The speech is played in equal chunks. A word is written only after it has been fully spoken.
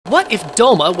What if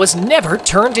Doma was never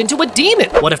turned into a demon?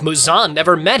 What if Muzan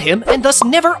never met him and thus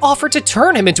never offered to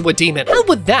turn him into a demon? How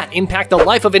would that impact the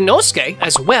life of Inosuke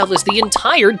as well as the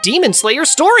entire Demon Slayer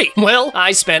story? Well,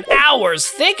 I spent hours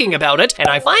thinking about it, and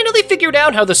I finally figured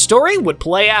out how the story would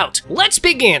play out. Let's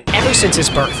begin. Ever since his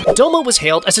birth, Doma was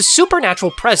hailed as a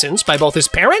supernatural presence by both his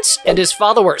parents and his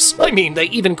followers. I mean, they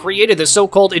even created the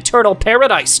so-called Eternal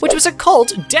Paradise, which was a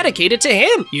cult dedicated to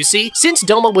him. You see, since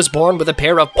Doma was born with a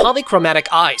pair of polychromatic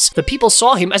eyes, the people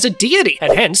saw him as a deity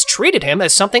and hence treated him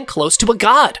as something close to a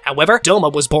god. However,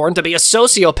 Doma was born to be a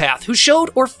sociopath who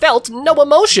showed or felt no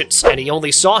emotions, and he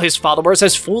only saw his followers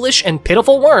as foolish and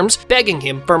pitiful worms begging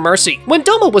him for mercy. When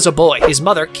Doma was a boy, his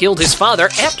mother killed his father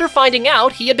after finding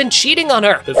out he had been cheating on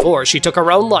her before she took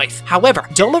her own life. However,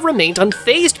 Doma remained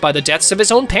unfazed by the deaths of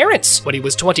his own parents. When he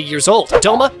was 20 years old,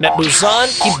 Doma met Muzan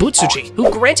Kibutsuji,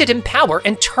 who granted him power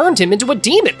and turned him into a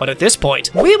demon. But at this point,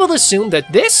 we will assume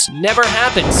that this never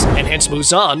happens, and hence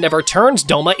Muzan never turns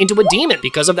Doma into a demon.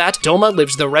 Because of that, Doma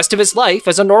lives the rest of his life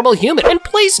as a normal human and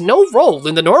plays no role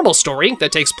in the normal story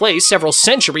that takes place several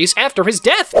centuries after his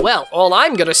death. Well, all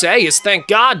I'm gonna say is thank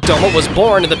God Doma was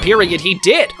born in the period he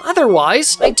did.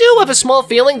 Otherwise, I do have a small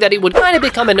feeling that he would kind of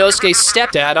become Inosuke's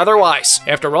stepdad otherwise.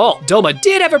 After all, Doma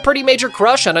did have a pretty major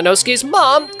crush on Inosuke's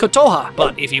mom, Kotoha.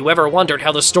 But if you ever wondered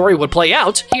how the story would play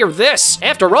out, hear this.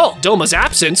 After all, Doma's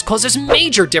absence causes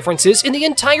major differences in the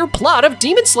entire plot of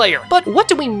Demon Slayer. But what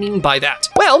do we mean by that?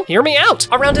 Well, hear me out.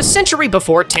 Around a century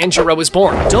before Tanjiro was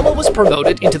born, Doma was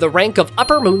promoted into the rank of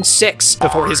Upper Moon 6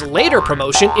 before his later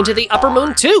promotion into the Upper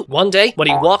Moon 2. One day, when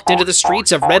he walked into the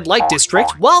streets of Red Light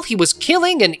District, while he was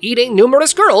killing and eating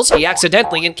numerous girls, he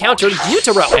accidentally encountered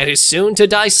Gyutaro and his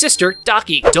soon-to-die sister,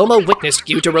 Daki. Doma witnessed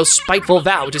Gyutaro's spiteful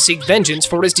vow to seek vengeance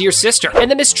for his dear sister and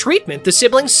the mistreatment the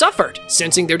siblings suffered.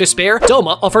 Sensing their despair,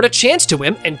 Doma offered a chance to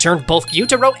him and turned both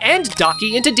Gyutaro and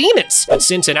Daki into demons. But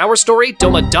since in our story,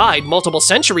 Doma died multiple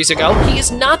centuries ago, he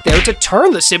is not there to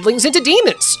turn the siblings into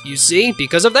demons. You see,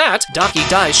 because of that, Daki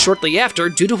dies shortly after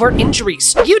due to her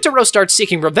injuries. Gyutaro starts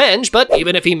seeking revenge, but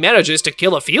even if he manages to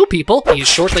kill a few people, he is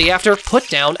shortly after put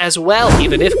down as well.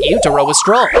 Even if Gyutaro was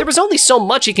strong, there was only so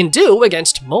much he can do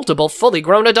against multiple fully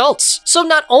grown adults. So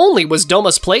not only was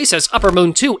Doma's place as Upper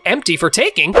Moon 2 empty for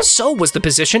taking, so was the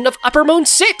position of Upper Moon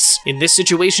 6. In this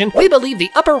situation, we believe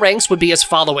the upper ranks would be as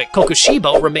following.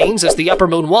 Kokushibo remains as the Upper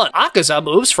Moon 1. Akaza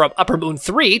moves from Upper Moon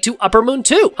 3 to Upper Moon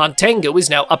 2. Hantengu is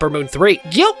now Upper Moon 3.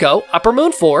 Gyoko, Upper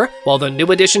Moon 4, while the new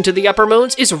addition to the Upper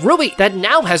Moons is Rui, that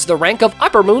now has the rank of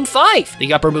Upper Moon 5.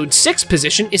 The Upper Moon 6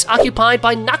 position is occupied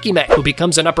by Nakime, who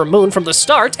becomes an Upper Moon from the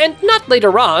start and not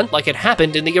later on like it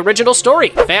happened in the original story.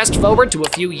 Fast forward to a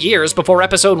few years before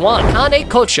episode 1, Kane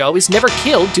Kocho is never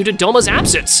killed due to Doma's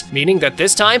absence, meaning that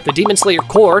this time the Demon Slayer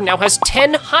Corps now has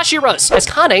 10 Hashiras, as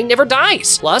Kane never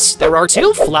dies. Plus, there are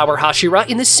 2 Flower Hashira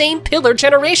in the same pillar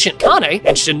generation, Kane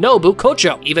and Shinobu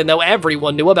Kocho, even though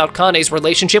everyone knew about Kane's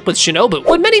relationship with Shinobu.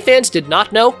 What many fans did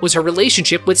not know was her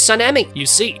relationship with Sanemi. You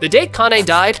see, the day Kane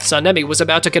died, Sanemi was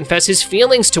about to confess his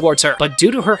feelings towards her, but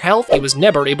due to her health, he was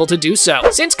never able to do so.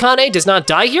 Since Kane does not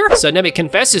die here, Sanemi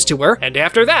confesses to her, and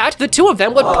after that, the two of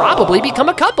them would probably become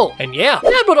a couple. And yeah,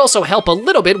 that would also help a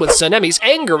little bit with Sanemi's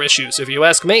anger issues, if you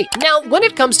ask me. Now, when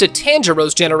it comes to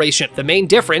Tanjiro's generation, the main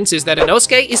difference is that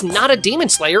Inosuke is not a demon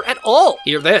slayer at all.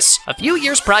 Hear this. A few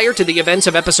years prior to the events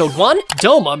of episode 1,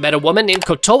 Doma met a woman named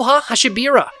Kotoha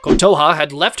Hashibira. Kotoha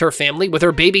had left her family with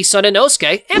her baby son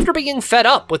Inosuke after being fed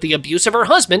up with the abuse of her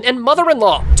husband and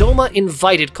mother-in-law. Doma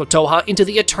invited Kotoha into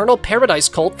the Eternal Paradise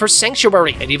cult for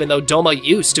sanctuary, and even though Doma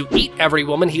used to eat every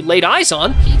woman he laid eyes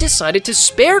on, he decided to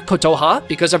spare Kotoha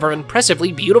because of her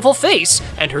impressively beautiful face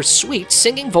and her sweet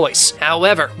singing voice.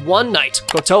 However, one night,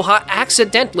 Kotoha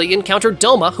accidentally encountered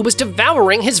Doma, who was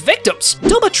devouring his victims.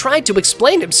 Doma tried to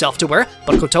explain himself to her,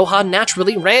 but Kotoha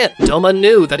naturally ran. Doma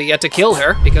knew that he had to kill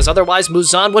her because otherwise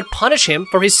Muzan would punish him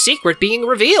for his secret being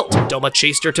revealed. Doma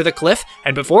chased her to the cliff,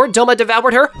 and before Doma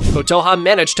devoured her, Kotoha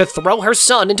managed to throw her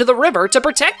son into the river to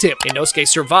protect him. Inosuke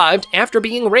survived after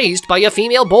being raised by a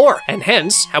female boar, and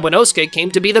hence how Inosuke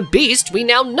came to be the beast we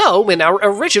now know in our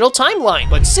original timeline.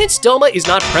 But since Doma is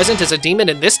not present as a demon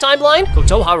in this timeline,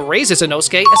 Kotoha raises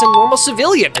Inosuke as a normal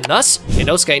civilian, and thus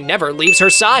Inosuke never leaves her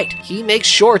side. He makes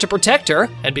sure to protect her,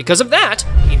 and because of that,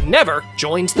 he never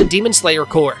joins the Demon Slayer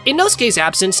Corps. Inosuke's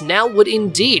absence now would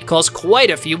indeed cause quite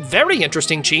a few very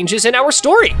interesting changes in our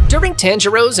story. During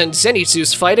Tanjiro's and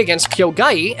Zenitsu's fight against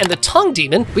Kyogai and the Tongue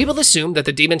Demon, we will assume that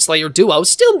the Demon Slayer duo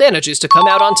still manages to come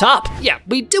out on top. Yeah,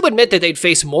 we do admit that they'd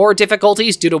face more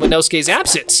difficulties due to Inosuke's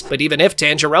absence, but even if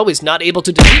Tanjiro is not able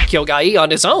to defeat Kyogai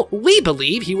on his own, we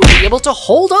believe he will be able to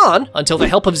hold on until the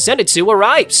help of Zenitsu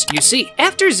arrives. You see,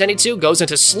 after Zenitsu goes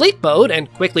into sleep mode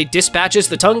and quickly dispatches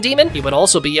the Tongue Demon, he would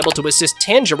also be able to assist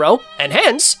Tanjiro, and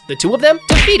hence, the two of them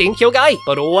defeating Kyogai.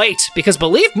 But wait, because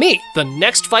believe me, the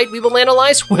next fight we will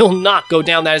analyze will not go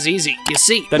down as easy. You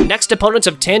see, the next opponents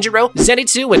of Tanjiro,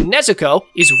 Zenitsu, and Nezuko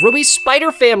is Rui's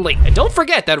spider family. And don't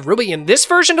forget that Rui in this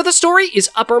version of the story is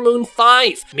Upper Moon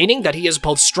 5, meaning that he is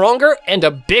both stronger and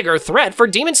a bigger threat for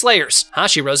demon slayers,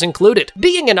 Hashiras included.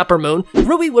 Being an Upper Moon,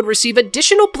 Rui would receive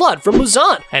additional blood from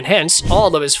Muzan, and hence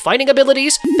all of his fighting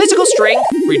abilities, physical strength,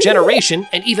 regeneration,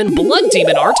 and even blood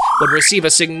demon art would receive a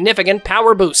significant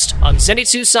power boost. On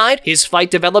Zenitsu's side, his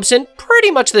fight develops in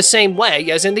pretty much the same way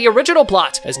as in the original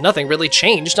plot, as nothing really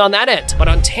changed on that end. But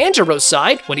on Tanjiro's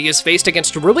side, when he is faced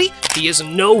against Rui, he is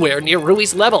nowhere near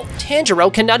Rui's level.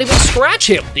 Tanjiro cannot even scratch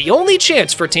him. The only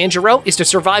chance for Tanjiro is to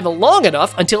survive long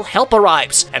enough until help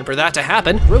arrives, and for that to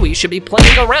happen, Rui should be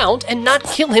playing around and not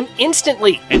kill him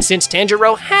instantly. And since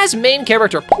Tanjiro has main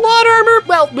character plot armor,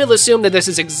 well, we'll assume that this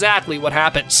is exactly what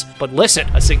happens. But listen,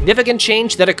 a significant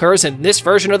change that occurs in this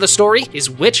version of the story is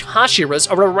which Hashiras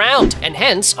are around, and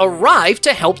hence arrive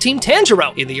to help Team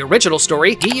Tanjiro. In the original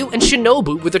story, Giyu and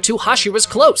Shinobu were the two Hashiras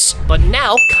close, but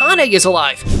now Kane is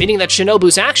alive, meaning that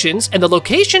Shinobu's actions and the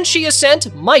location she is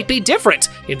sent might be different,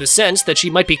 in the sense that she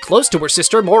might be close to her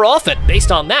sister more often.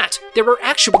 Based on that, there are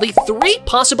actually 3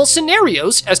 possible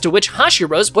scenarios as to which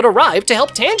Hashiras would arrive to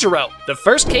help Tanjiro. The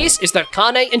first case is that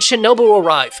Kane and Shinobu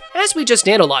arrive. As we just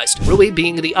analyzed, Rui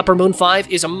being the Upper Moon 5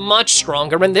 is much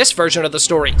stronger in this version of the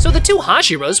story, so the two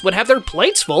Hashiras would have their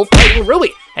plates full fighting Rui,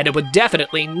 and it would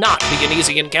definitely not be an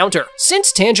easy encounter.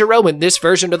 Since Tanjiro in this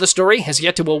version of the story has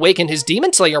yet to awaken his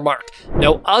Demon Slayer mark,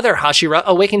 no other Hashira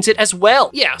awakens it as well.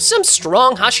 Yeah, some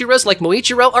strong Hashiras like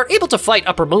Muichiro are able to fight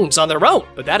Upper Moons on their own,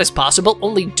 but that is possible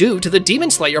only due to the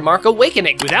Demon Slayer mark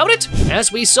awakening. Without it,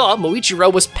 as we saw,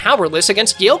 Muichiro was powerless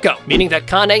against Gyoko, meaning that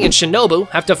Kane and Shinobu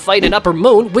have to fight an Upper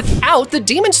Moon without the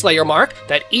Demon Slayer mark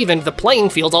that evened the playing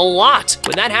field a lot.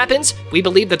 When that happens, we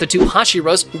believe that the two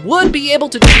Hashiras would be able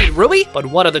to defeat Rui, but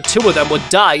one of the two of them would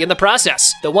die in the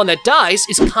process. The one that dies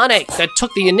is Kane, that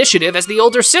took the initiative as the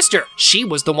older sister. She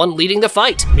was the one leading the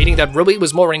fight, meaning that Rui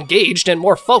was more engaged and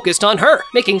more focused on her,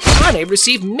 making Kane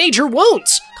receive major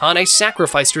wounds. Kane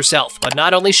sacrificed herself, but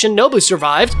not only Shinobu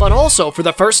survived, but also for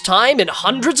the first time in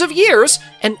hundreds of years,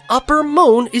 an Upper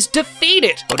Moon is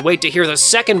defeated. But wait to hear the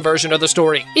second version of the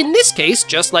story. In this case,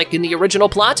 just like in the original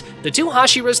plot, the two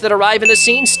Hashiras that arrive in the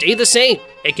scene stay the same,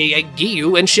 aka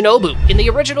Giyu and Shinobu. In the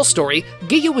original story,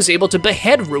 Giyu was able to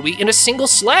behead Rui in a single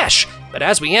slash, but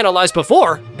as we analyzed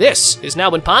before, this is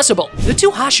now impossible. The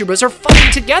two Hashiras are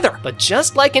fighting together, but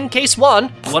just like in case 1,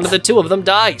 one of the two of them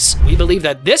dies. We believe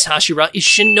that this Hashira is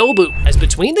Shinobu, as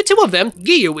between the two of them,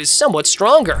 Giyu is somewhat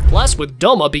stronger. Plus, with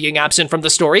Doma being absent from the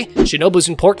story, Shinobu's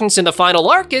importance in the final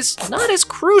arc is not as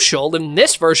crucial in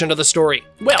this version of the story.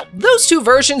 Well, those two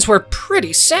versions were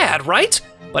pretty sad, right?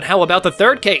 But how about the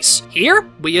third case? Here,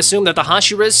 we assume that the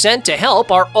Hashiras sent to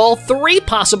help are all 3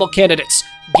 possible candidates: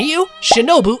 Giyu,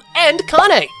 Shinobu, and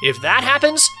Kane. If that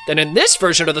happens, then in this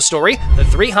version of the story, the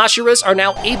 3 Hashiras are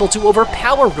now able to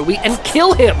overpower Rui and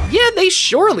kill him. Yeah, they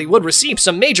surely would receive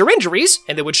some major injuries,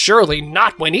 and they would surely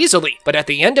not win easily. But at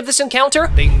the end of this encounter,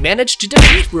 they managed to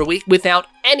defeat Rui without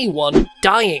anyone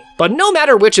dying. But no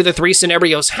matter which of the 3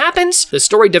 scenarios happens, the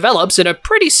story develops in a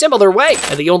pretty similar way,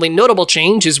 and the only notable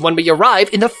change is when we arrive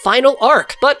in the final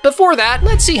arc. But before that,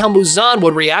 let's see how Muzan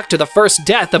would react to the first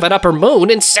death of an Upper Moon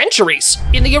in centuries.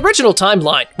 In the original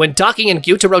timeline, when Daki and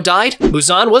Gyutaro died,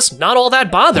 Muzan was not all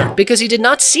that bothered because he did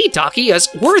not see Daki as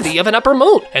worthy of an Upper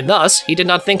Moon, and thus he did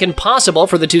not think impossible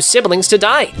for the 2 siblings to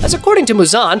die. As according to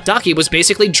Muzan, Daki was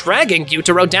basically dragging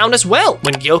Gyutaro down as well.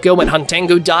 When Gyoko and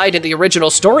Hantengu died in the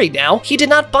original story now, he did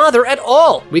not bother at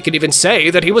all. We could even say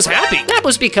that he was happy. That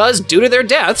was because, due to their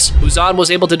deaths, Muzan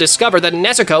was able to discover that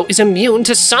Nezuko is immune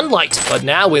to sunlight. But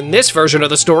now in this version of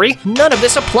the story, none of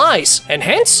this applies, and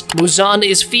hence, Muzan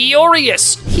is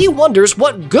furious. He wonders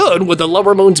what good would the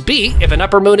lower moons be if an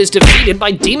Upper Moon is defeated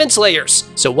by demon slayers.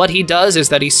 So what he does is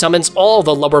that he summons all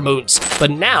the lower moons,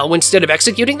 but now instead of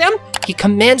executing them, he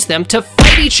commands them to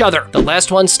fight each other. The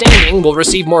last one standing will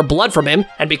receive more blood from him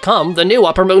and become the new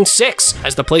Upper Moon 6,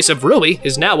 as the place of Rui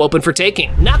is now open for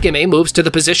taking. Nakame moves to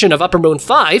the position of Upper Moon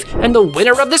 5, and the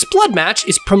winner of this blood match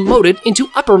is promoted into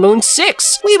Upper Moon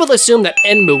 6. We will assume that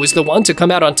Enmu is the one to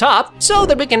come out on top, so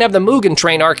that we can have the Mugen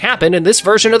Train arc happen in this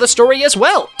version of the story as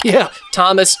well. Yeah,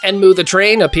 Thomas Enmu the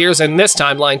Train appears in this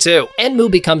timeline too. Enmu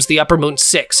becomes the Upper Moon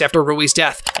 6 after Rui's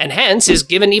death, and hence is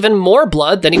given even more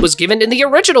blood than he was given in the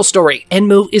original story.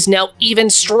 Enmu is now even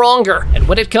stronger, and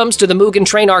when it comes to the Mugen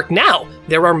Train arc now,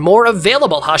 there are more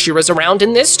available Hashiras around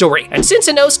in this story. And since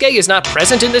Inosuke is not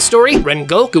present in this story,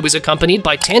 Rengoku is accompanied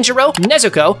by Tanjiro,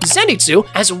 Nezuko, Zenitsu,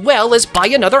 as well as by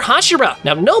another Hashira.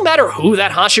 Now, no matter who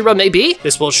that Hashira may be,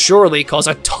 this will surely cause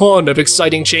a ton of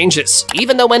exciting changes.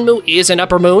 Even though Enmu is an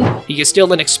Upper Moon, he is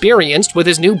still inexperienced with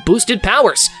his new boosted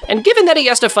powers. And given that he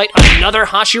has to fight another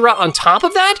Hashira on top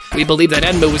of that, we believe that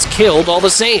Enmu is killed all the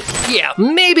same. Yeah,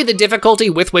 maybe the difficulty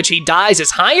with which he dies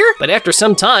is higher, but after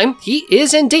some time, he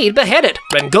is indeed beheaded.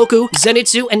 Rengoku,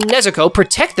 Zenitsu, and Nezuko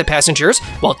protect the passengers,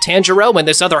 while Tanjiro and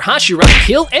this other Hashira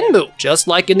kill Enmu. Just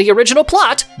like in the original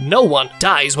plot, no one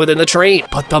dies within the train.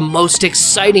 But the most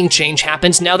exciting change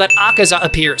happens now that Akaza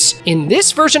appears. In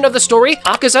this version of the story,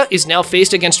 Akaza is now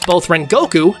faced against both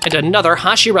Rengoku and another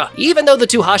Hashira, even though the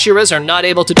two Hashiras are not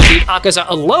able to defeat Akaza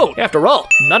alone. After all,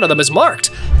 none of them is marked.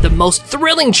 The most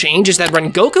thrilling change is that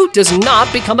Rengoku does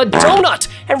not become a donut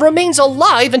and remains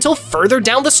alive until further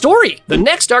down the story. The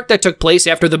next arc that took place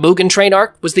after the Mugen Train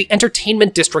arc was the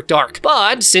Entertainment District arc.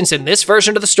 But since in this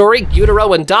version of the story,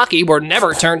 Gyutaro and Daki were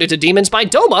never turned into demons by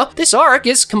Doma, this arc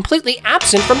is completely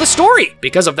absent from the story.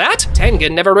 Because of that,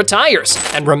 Tengen never retires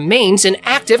and remains an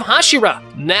active Hashira.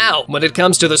 Now, when it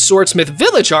comes to the Swordsmith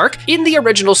Village arc, in the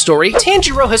original story,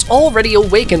 Tanjiro has already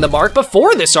awakened the mark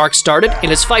before this arc started in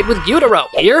his fight with Gyutaro.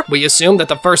 Here, we assume that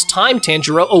the first time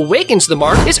Tanjiro awakens the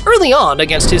mark is early on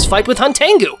against his fight with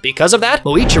Hantengu. Because of that,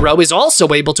 Moichiro is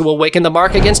also able to awaken the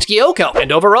mark against Gyoko,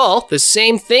 and overall, the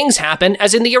same things happen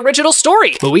as in the original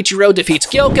story. Moichiro defeats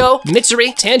Gyoko,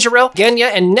 Mitsuri, Tanjiro,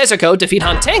 Genya, and Nezuko defeat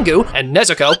Hantengu, and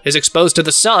Nezuko is exposed to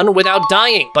the sun without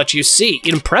dying. But you see,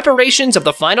 in preparations of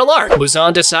the final arc,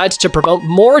 Muzan decides to promote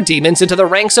more demons into the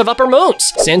ranks of Upper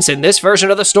Moons, since in this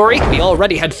version of the story, we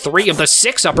already had 3 of the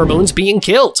 6 Upper Moons being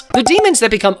killed. The demons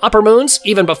that become Upper Moons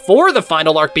even before the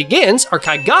final arc begins are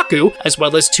Kaigaku, as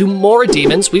well as 2 more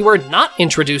demons we were not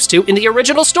introduced to in the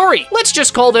original story. Let's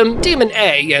just call them Demon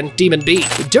A and Demon B.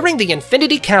 During the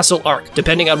Infinity Castle arc,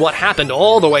 depending on what happened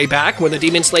all the way back when the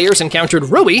Demon Slayers encountered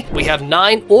Rui, we have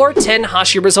 9 or 10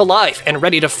 Hashiras alive and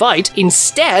ready to fight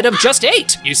instead of just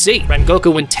 8. You see,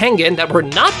 Rengoku and Tengen that were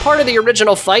not part of the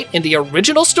original fight in the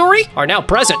original story are now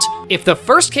present. If the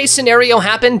first case scenario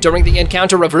happened during the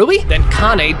encounter of Rui, then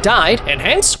Kane died, and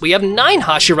hence we have 9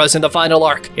 Hashiras in the final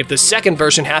arc. If the second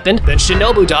version happened, then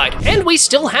Shinobu died, and we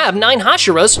still have 9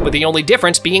 Hashiras, with the only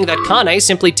difference being that Kane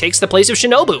simply takes the place of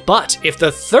Shinobu. But if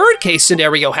the third case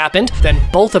scenario happened, then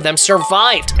both of them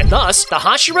survived, and thus the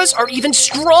Hashiras are even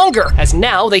stronger, as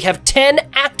now they have 10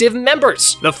 active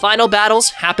members. The final battles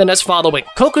happen as following.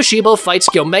 Kokushibo fights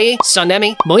Gyomei,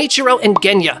 Sanemi, Moichiro, and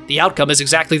Genya. The outcome is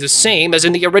exactly the same as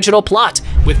in the original plot,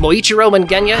 with Moichiro and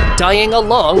Genya dying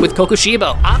along with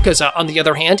Kokushibo. Akaza, on the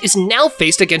other hand, is now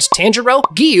faced against Tanjiro,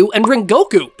 Giyu, and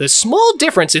Rengoku. The small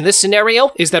difference in this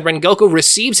scenario is that Rengoku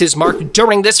receives his mark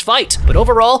during this fight, but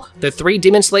overall, the 3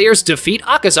 Demon Slayers defeat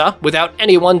Akaza without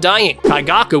anyone dying.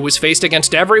 Kaigaku was faced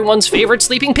against everyone's favorite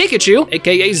sleeping Pikachu,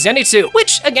 aka Zenitsu,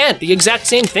 which, again, the exact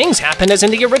same things happen as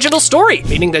in the original story,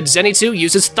 meaning that Zenitsu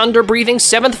uses thunder-breathing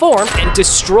 7th form and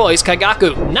destroys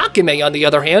Kaigaku. Nakame, on the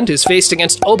other hand, is faced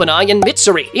against Obanai and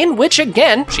Mitsuri, in which,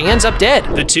 again, she ends up dead.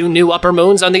 The 2 new Upper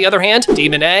Moons, on the other hand,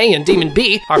 Demon A and Demon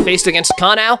B, are faced against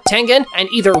Kanao, Tengen, and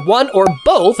either one or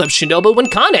both of Shinobu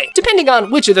and Kane, depending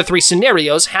on which of the 3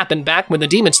 scenarios happened back when the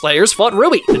Demon Slayers fought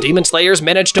Rui. The Demon Slayers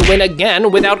managed to win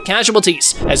again without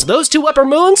casualties, as those 2 Upper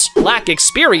Moons lack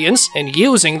experience in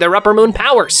using their Upper Moon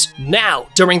powers. Now,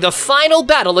 during the final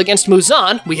battle against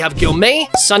Muzan, we have Gyomei,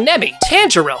 Sanemi,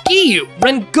 Tanjiro, Giyu,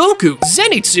 Rengoku,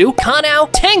 Zenitsu,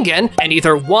 Kanao, Tengen, and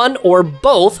either one or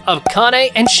both of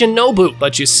Kane and Shinobu.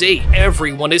 But you see,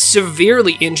 everyone is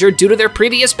severely injured due to their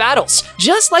previous battles.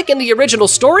 Just like in the original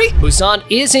story, Muzan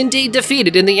is indeed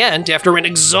defeated in the end after an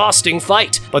exhausting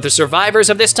fight. But the survivors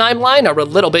of this timeline are a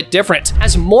little bit different,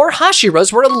 as more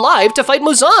Hashiras were alive to fight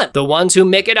Muzan. The ones who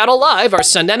make it out alive are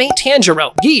Sanemi,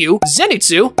 Tanjiro, Giyu,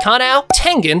 Zenitsu, Kanao,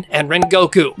 Tengen, and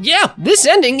Rengoku. Yeah, this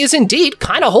ending is indeed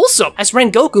kinda wholesome, as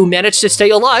Rengoku managed to stay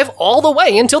alive all the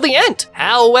way until the end.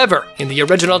 However, in the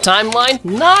original timeline, mind,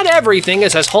 not everything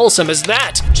is as wholesome as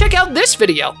that. Check out this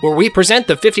video, where we present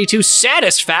the 52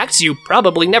 saddest facts you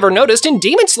probably never noticed in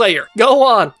Demon Slayer. Go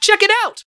on, check it out!